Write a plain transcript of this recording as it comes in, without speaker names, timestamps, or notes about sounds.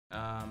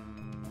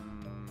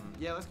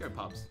Yeah, let's go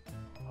pubs.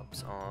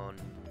 Pubs on...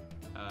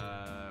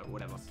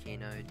 Whatever.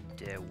 Kino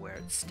de where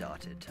it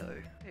started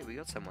too. Hey, we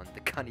got someone. The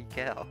Cunny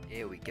Cow.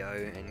 Here we go,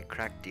 and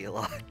crack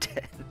dealer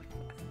 10.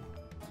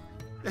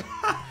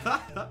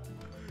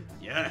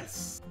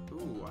 Yes!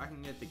 Ooh, I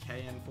can get the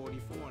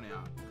KN44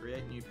 now.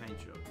 Create new paint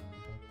shop.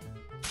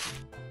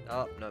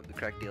 Oh, no, the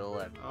crack dealer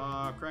left.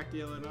 Oh, crack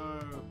dealer, no!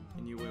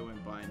 He knew we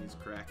weren't buying his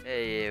crack.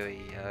 Hey, here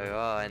we go.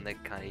 Oh, and the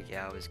Cunny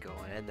Cow is gone,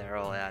 and they're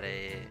all out of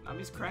here. I'm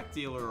his crack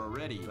dealer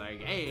already.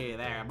 Like, hey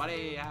there,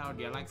 buddy, how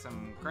do you like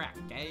some crack,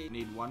 eh?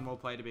 Need one more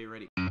play to be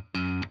ready.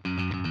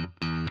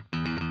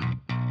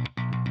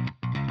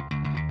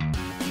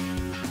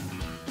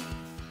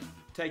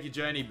 Take a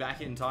journey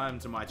back in time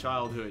to my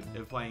childhood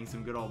of playing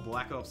some good old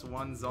Black Ops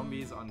 1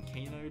 zombies on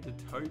Kino de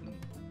Toten.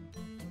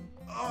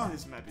 Oh,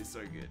 this map is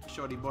so good.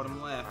 Shoddy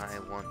bottom left. I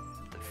want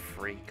the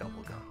free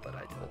gobble gum, but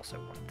I also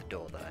want the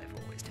door that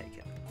I've always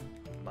taken.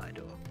 My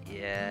door.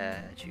 Yeah,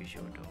 choose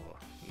your door.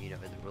 You know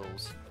the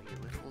rules. You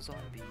little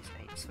zombies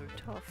ain't so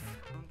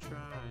tough. Don't try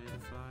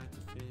to fight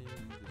the fear,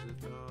 'cause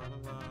it's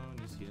all alone,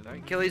 it's killing Don't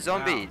me. kill these Wow,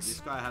 zombies. this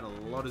guy had a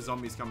lot of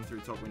zombies coming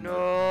through top window.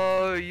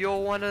 No, you're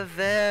one of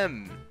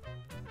them.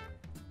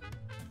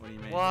 What do you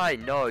mean? Why?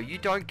 No, you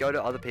don't go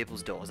to other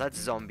people's doors. That's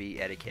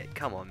zombie etiquette.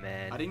 Come on,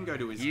 man. I didn't go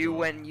to his You door.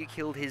 went and you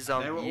killed his They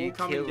were zombie. all You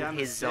coming killed down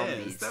the his stairs.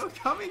 zombies. They were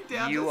coming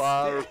down You the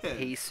are a stairs.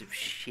 piece of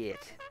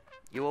shit.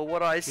 You are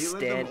what I He led them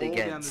stand all down the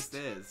against.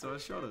 stairs, so I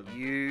shot him.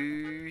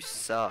 You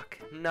suck.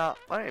 No,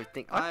 I don't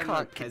think I I'm a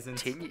can't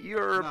peasant. continue.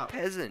 You're No. a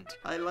peasant.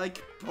 I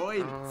like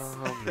points.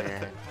 Oh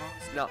man.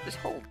 No, this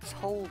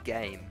whole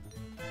game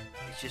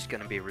is just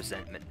gonna be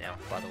resentment now.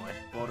 By the way,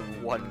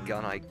 Bottom one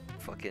gun I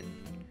fucking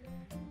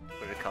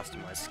put a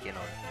customized skin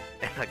on,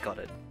 and I got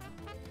it.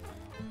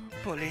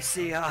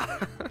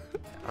 Policia!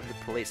 I'm the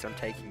police. I'm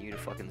taking you to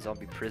fucking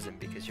zombie prison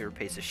because you're a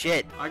piece of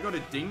shit. I got a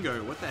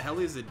dingo. What the hell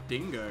is a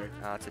dingo?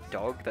 It's a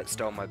dog that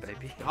stole my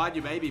baby. Hide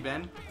your baby,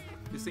 Ben.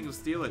 This thing will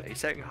steal Are it. you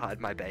saying hide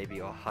my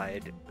baby or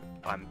hide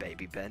I'm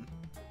baby Ben?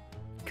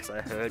 Because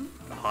I heard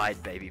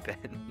hide baby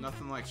Ben.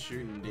 Nothing like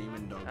shooting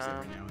demon dogs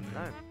every now and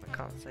No, then. I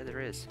can't say there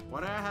is.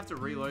 Why do I have to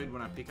reload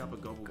when I pick up a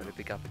gobble Gotta gum?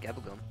 pick up a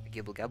gabble gum. A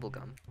gibble gabble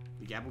gum.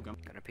 The gabble gum.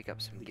 Gonna pick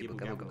up some The gibble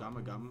gibble gabble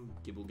gabble gum. gum.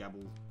 Gibble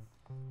gabble.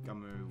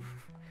 Gummo.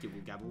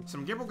 Gibble gabble.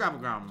 Some gibble gabble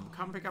gum.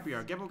 Come pick up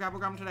your gibble gabble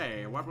gum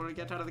today. What will you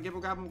get out of the gibble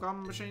gabble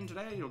gum machine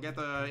today? You'll get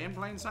the in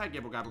plain sight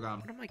gibble gabble gum.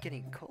 What am I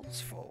getting calls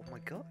for? Oh my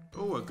god.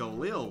 Oh, a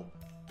Galil.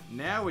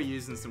 Now we're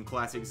using some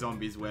classic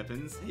zombies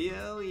weapons.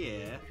 Hell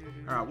yeah.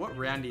 Alright, what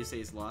round do you see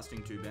us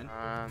lasting to, Ben?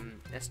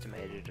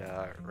 Estimated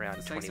round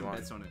Let's take some 21.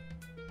 bets on it.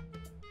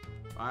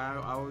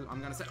 I'm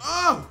gonna say,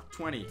 oh!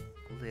 20.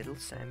 Little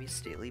Sammy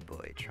Steely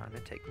boy trying to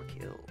take my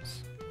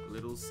kills.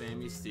 Little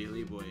Sammy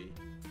Steely boy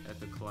at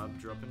the club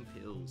dropping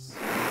pills.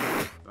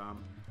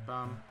 Bum,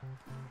 bum,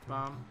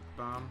 bum,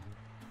 bum,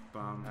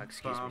 bum.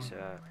 Excuse me, bum,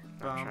 sir.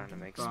 bum, I'm trying to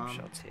make some bum.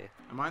 shots here.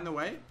 Am I in the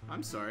way?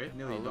 I'm sorry.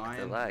 Nearly Oh, look at the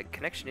dying. lag.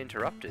 Connection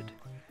interrupted.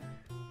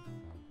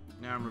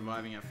 Now I'm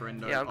reviving our friend.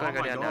 Yeah, I'm gonna oh go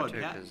my down now god,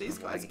 too, how- 'cause these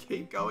I'm guys lagging.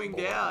 keep going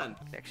Oh, down.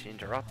 Connection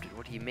interrupted.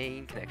 What do you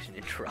mean connection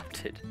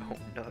interrupted? Oh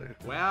no.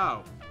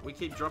 Wow, we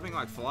keep dropping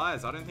like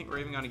flies. I don't think we're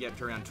even going to get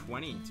to around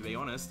 20, to be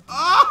honest.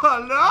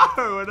 Oh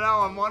no! And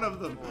now I'm one of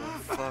them. Oh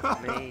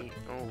fuck me.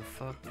 Oh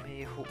fuck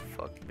me. Oh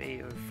fuck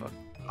me. Oh fuck.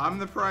 I'm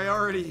the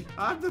priority.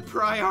 I'm the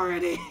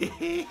priority.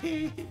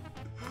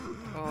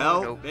 Oh,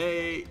 Help nope.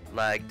 me.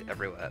 Lagged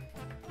everywhere.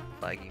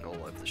 Lagging all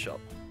over the shop.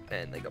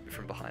 And they got me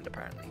from behind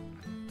apparently.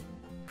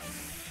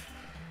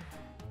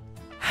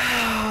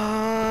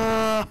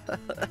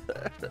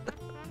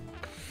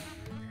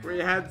 We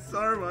had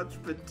so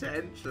much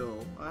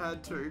potential. I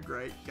had 2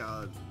 great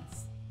guns.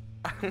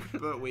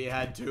 But we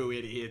had 2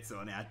 idiots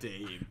on our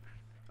team.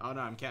 Oh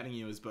no, I'm counting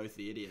you as both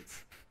the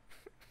idiots.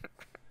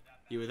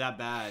 You were that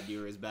bad, you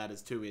were as bad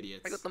as 2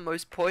 idiots. I got the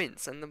most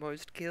points and the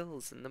most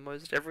kills and the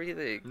most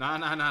everything. No,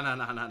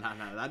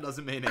 that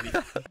doesn't mean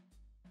anything.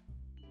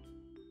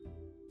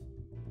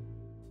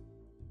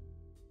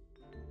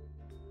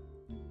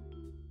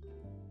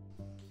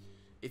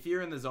 If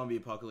you're in the zombie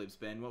apocalypse,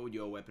 Ben, what would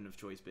your weapon of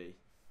choice be?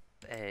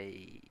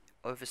 A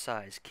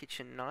oversized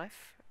kitchen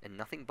knife and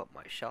nothing but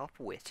my sharp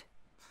wit.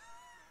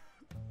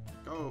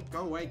 Go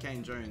away,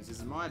 Kane Jones. This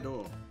is my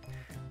door.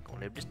 Gonna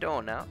open this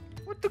door now.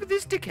 What? Look at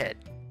this dickhead.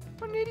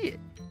 What an idiot.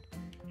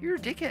 You're a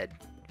dickhead.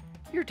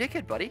 You're a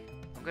dickhead, buddy.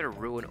 I'm gonna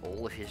ruin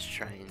all of his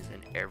trains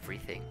and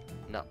everything.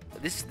 No,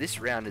 this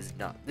round is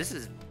not. This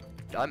is.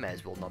 I may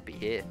as well not be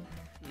here.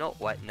 Not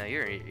wait. No,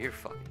 you're a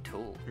fucking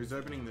tool. Who's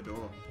opening the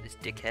door? This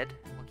dickhead.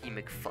 Lucky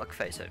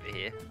McFuckface over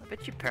here. I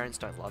bet your parents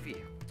don't love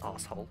you,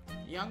 asshole.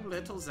 Young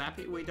little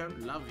Zappy, we don't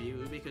love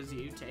you because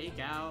you take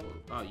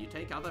you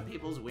take other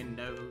people's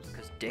windows.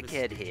 Because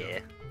dickhead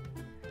here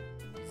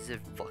is a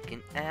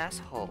fucking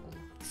asshole.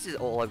 This is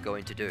all I'm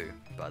going to do,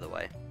 by the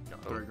way. No,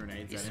 Throw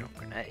grenades it's at him. not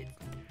grenades.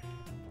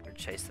 I'm gonna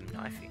chase them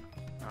knifing.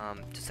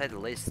 To say the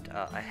least,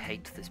 I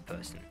hate this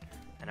person,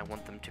 and I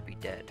want them to be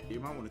dead. You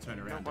might want to turn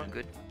No, around. I'm Ben.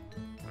 good.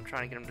 I'm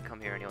trying to get them to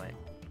come here anyway.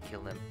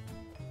 Kill them.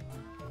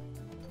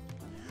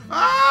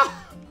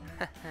 Ah!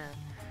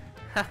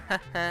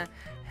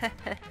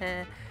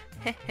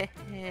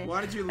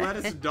 Why did you let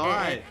us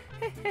die?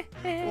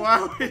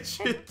 Why would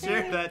you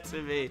do that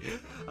to me?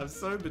 I'm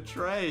so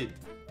betrayed.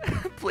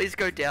 Please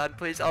go down,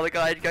 please. Other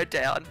guy, go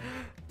down.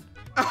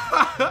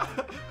 I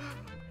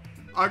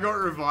got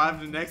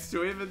revived next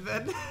to him and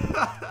then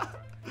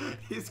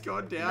he's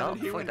gone down No,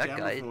 and he fuck went that down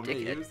guy, before me.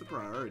 He dickhead. was the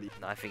priority.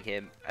 Knifing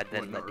him and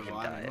then Not letting him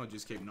reviving die. him or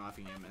just keep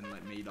knifing him and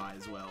let me die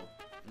as well.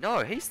 No,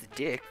 he's the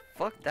dick.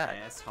 Fuck that.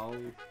 Asshole.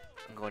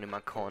 I'm going in my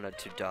corner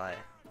to die.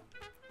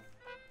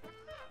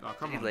 Oh,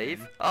 come Did on, he leave?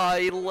 man. Oh,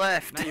 he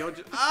left. Now you're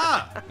just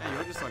Now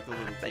you're just like the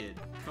little kid.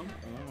 Come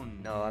on.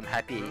 No, I'm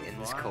happy in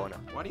this corner.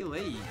 Why do you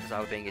leave? Because I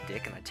was being a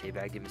dick and I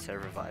teabagged him instead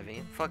of reviving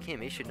him. Fuck him,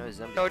 he should know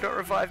zombie. No, don't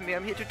revive me,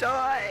 I'm here to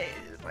die!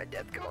 This is my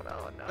death corner,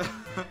 oh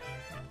no.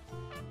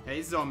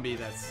 Hey zombie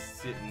that's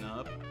sitting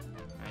up.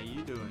 How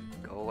you doing?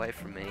 Go away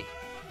from me.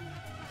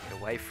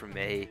 Get away from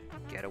me.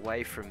 Get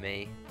away from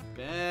me.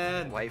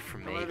 Ben! Away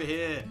from Come me. over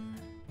here.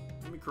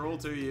 Let me crawl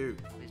to you.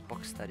 This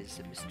box that is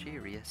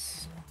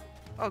mysterious.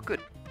 Oh, good.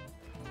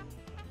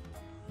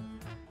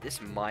 This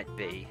might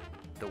be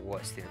the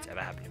worst thing that's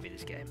ever happened to me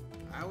this game.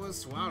 I will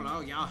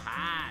swallow your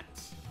heart.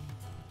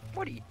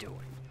 What are you doing?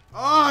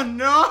 Oh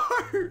no!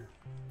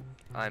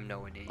 I'm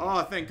nowhere near you.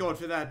 Oh, thank God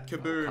for that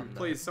kaboom. come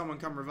Please, someone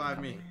come revive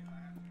me.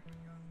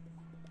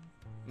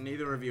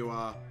 Neither of you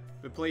are.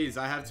 But please,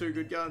 I have 2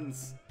 good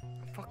guns.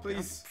 Fuck, Please,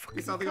 I'm this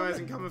fucking other guy coming.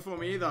 isn't coming for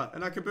me either.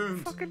 And I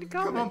kaboomed. Fucking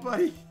Come on,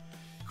 buddy.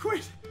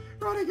 Quit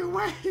running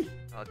away.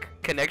 Oh,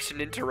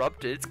 connection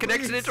interrupted. It's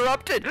connection Please.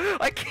 interrupted.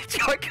 I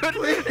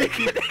couldn't. Please.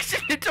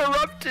 Connection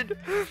interrupted.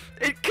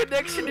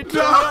 Connection No!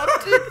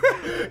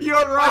 interrupted.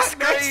 You're right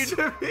My next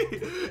to me.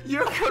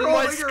 You're my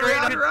crawling screen,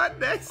 around right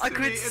next to I me,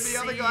 could and see the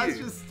other guy's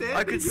you. just standing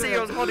I could see there.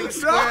 I was holding No!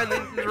 square, and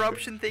then the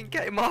interruption thing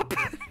came up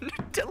and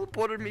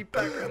teleported me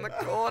back around the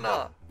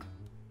corner.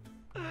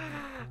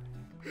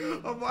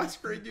 On my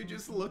screen, you're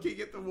just looking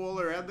at the wall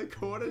around the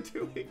corner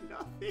doing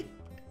nothing.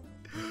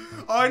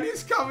 Oh, and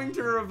he's coming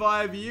to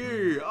revive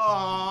you.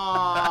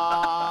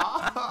 Oh,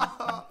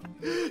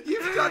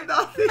 you've done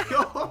nothing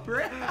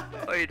already.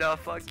 Oh, you know,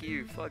 fuck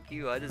you,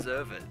 I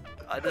deserve it.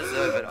 I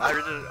deserve it.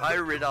 I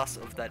rid us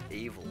of that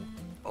evil,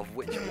 of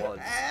which was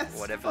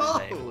whatever the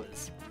name Asshole.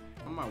 was.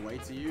 On my way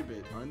to you, but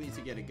only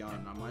to get a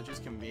gun. I might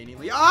just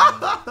conveniently.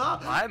 Ah!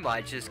 I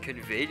might just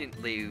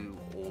conveniently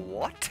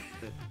what?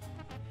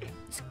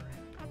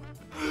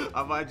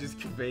 I might just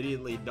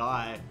conveniently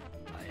die.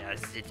 I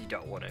said you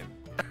don't want to.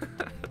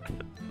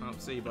 Oh,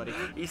 see you, buddy.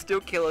 He's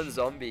still killing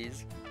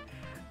zombies.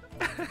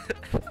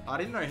 I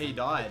didn't know he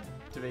died,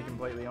 to be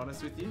completely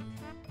honest with you.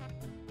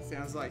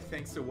 Sounds like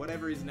thanks to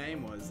whatever his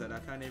name was that I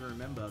can't even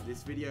remember,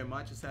 this video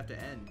might just have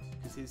to end.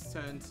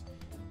 Because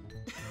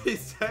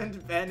he's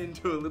turned Ben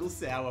into a little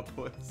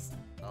sourpuss.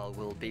 I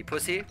will be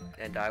pussy,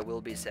 and I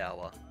will be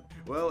sour.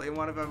 Well, in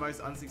one of our most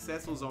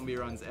unsuccessful zombie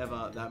runs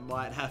ever, that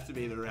might have to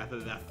be the wrap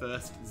of our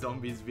first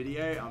zombies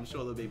video. I'm sure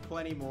there'll be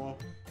plenty more,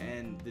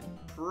 and there'd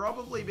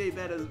probably be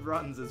better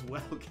runs as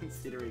well,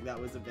 considering that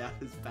was about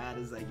as bad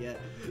as they get,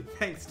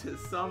 thanks to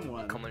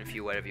someone. Comment if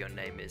you whatever your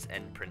name is,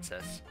 and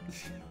princess.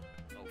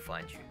 I'll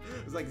find you.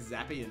 It was like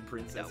Zappy and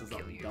Princess That'll or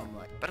something kill you. dumb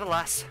like. But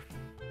alas,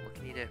 what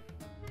can you do?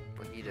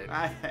 What can you do?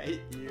 I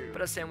hate you.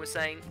 But as Sam was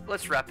saying,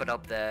 let's wrap it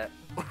up there.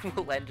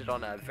 We'll end it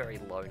on a very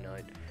low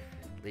note.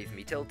 Leave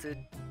me tilted.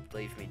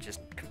 Leave me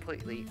just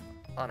completely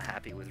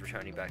unhappy with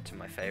returning back to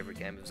my favourite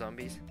game of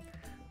zombies.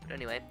 But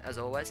anyway, as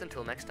always,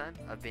 until next time,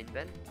 I've been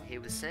Ben,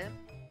 here with Sam.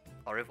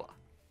 Au revoir.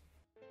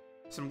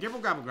 Some Gibble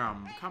Gabble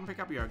Gum. Come pick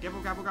up your Gibble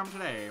Gabble Gum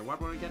today.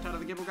 What will you get out of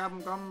the Gibble Gabble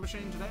Gum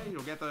machine today?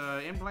 You'll get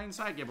the in plain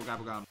sight Gibble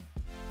Gabble Gum.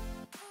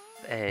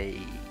 A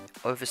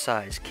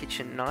oversized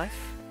kitchen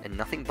knife, and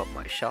nothing but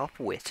my sharp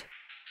wit.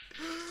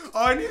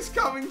 Oh, and he's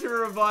coming to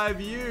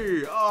revive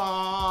you.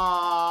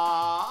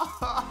 Oh,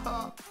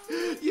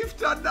 you've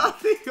done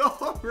nothing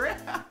already.